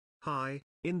Hi,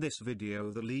 in this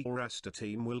video the Legalraasta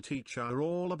team will teach you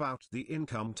all about the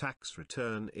income tax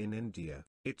return in India,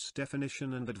 its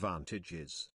definition and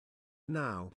advantages.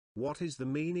 Now, what is the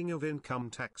meaning of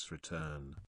income tax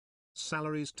return?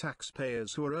 Salaries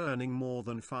taxpayers who are earning more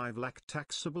than 5 lakh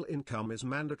taxable income is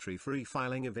mandatory for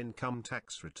e-filing of income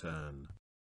tax return.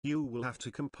 You will have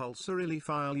to compulsorily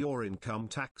file your income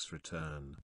tax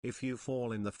return, if you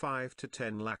fall in the 5 to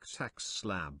 10 lakh tax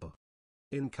slab.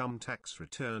 Income tax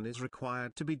return is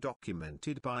required to be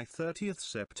documented by 30th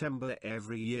September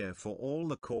every year for all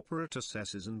the corporate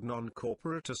assesses and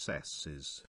non-corporate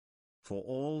assesses. For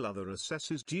all other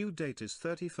assesses, due date is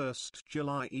 31st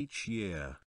July each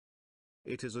year.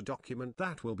 It is a document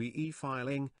that will be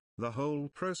e-filing. The whole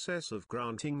process of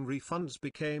granting refunds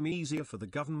became easier for the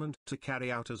government to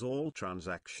carry out as all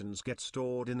transactions get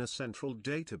stored in a central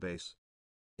database.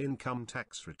 Income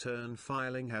tax return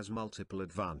filing has multiple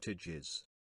advantages.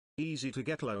 Easy to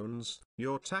get loans,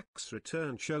 your tax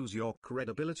return shows your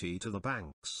credibility to the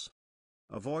banks.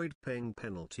 Avoid paying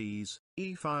penalties,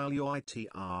 e-file your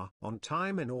ITR on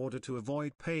time in order to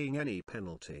avoid paying any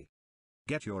penalty.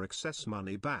 Get your excess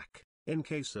money back, in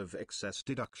case of excess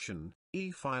deduction,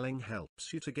 e-filing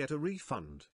helps you to get a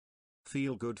refund.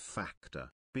 Feel good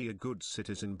factor, be a good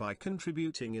citizen by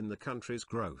contributing in the country's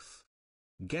growth.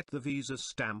 Get the visa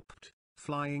stamped,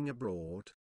 flying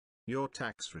abroad. Your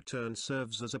tax return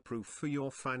serves as a proof for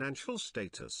your financial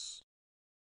status.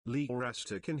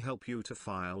 Legalraasta can help you to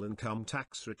file income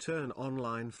tax return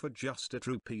online for just at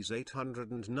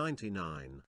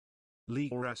 ₹899.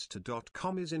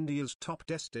 Legalraasta.com is India's top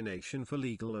destination for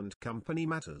legal and company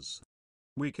matters.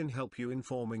 We can help you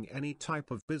informing any type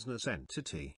of business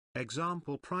entity,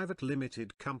 example private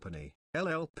limited company,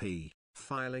 LLP,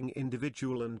 filing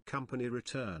individual and company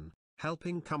return,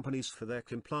 helping companies for their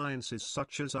compliances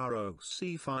such as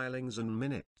ROC filings and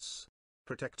minutes,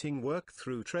 protecting work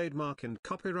through trademark and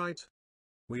copyright.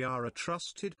 We are a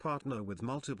trusted partner with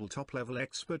multiple top-level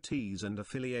expertise and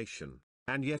affiliation,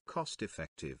 and yet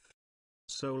cost-effective.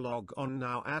 So log on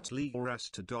now at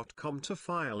legalraasta.com to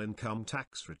file income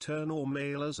tax return or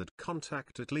mail us at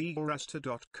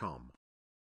contact@legalraasta.com.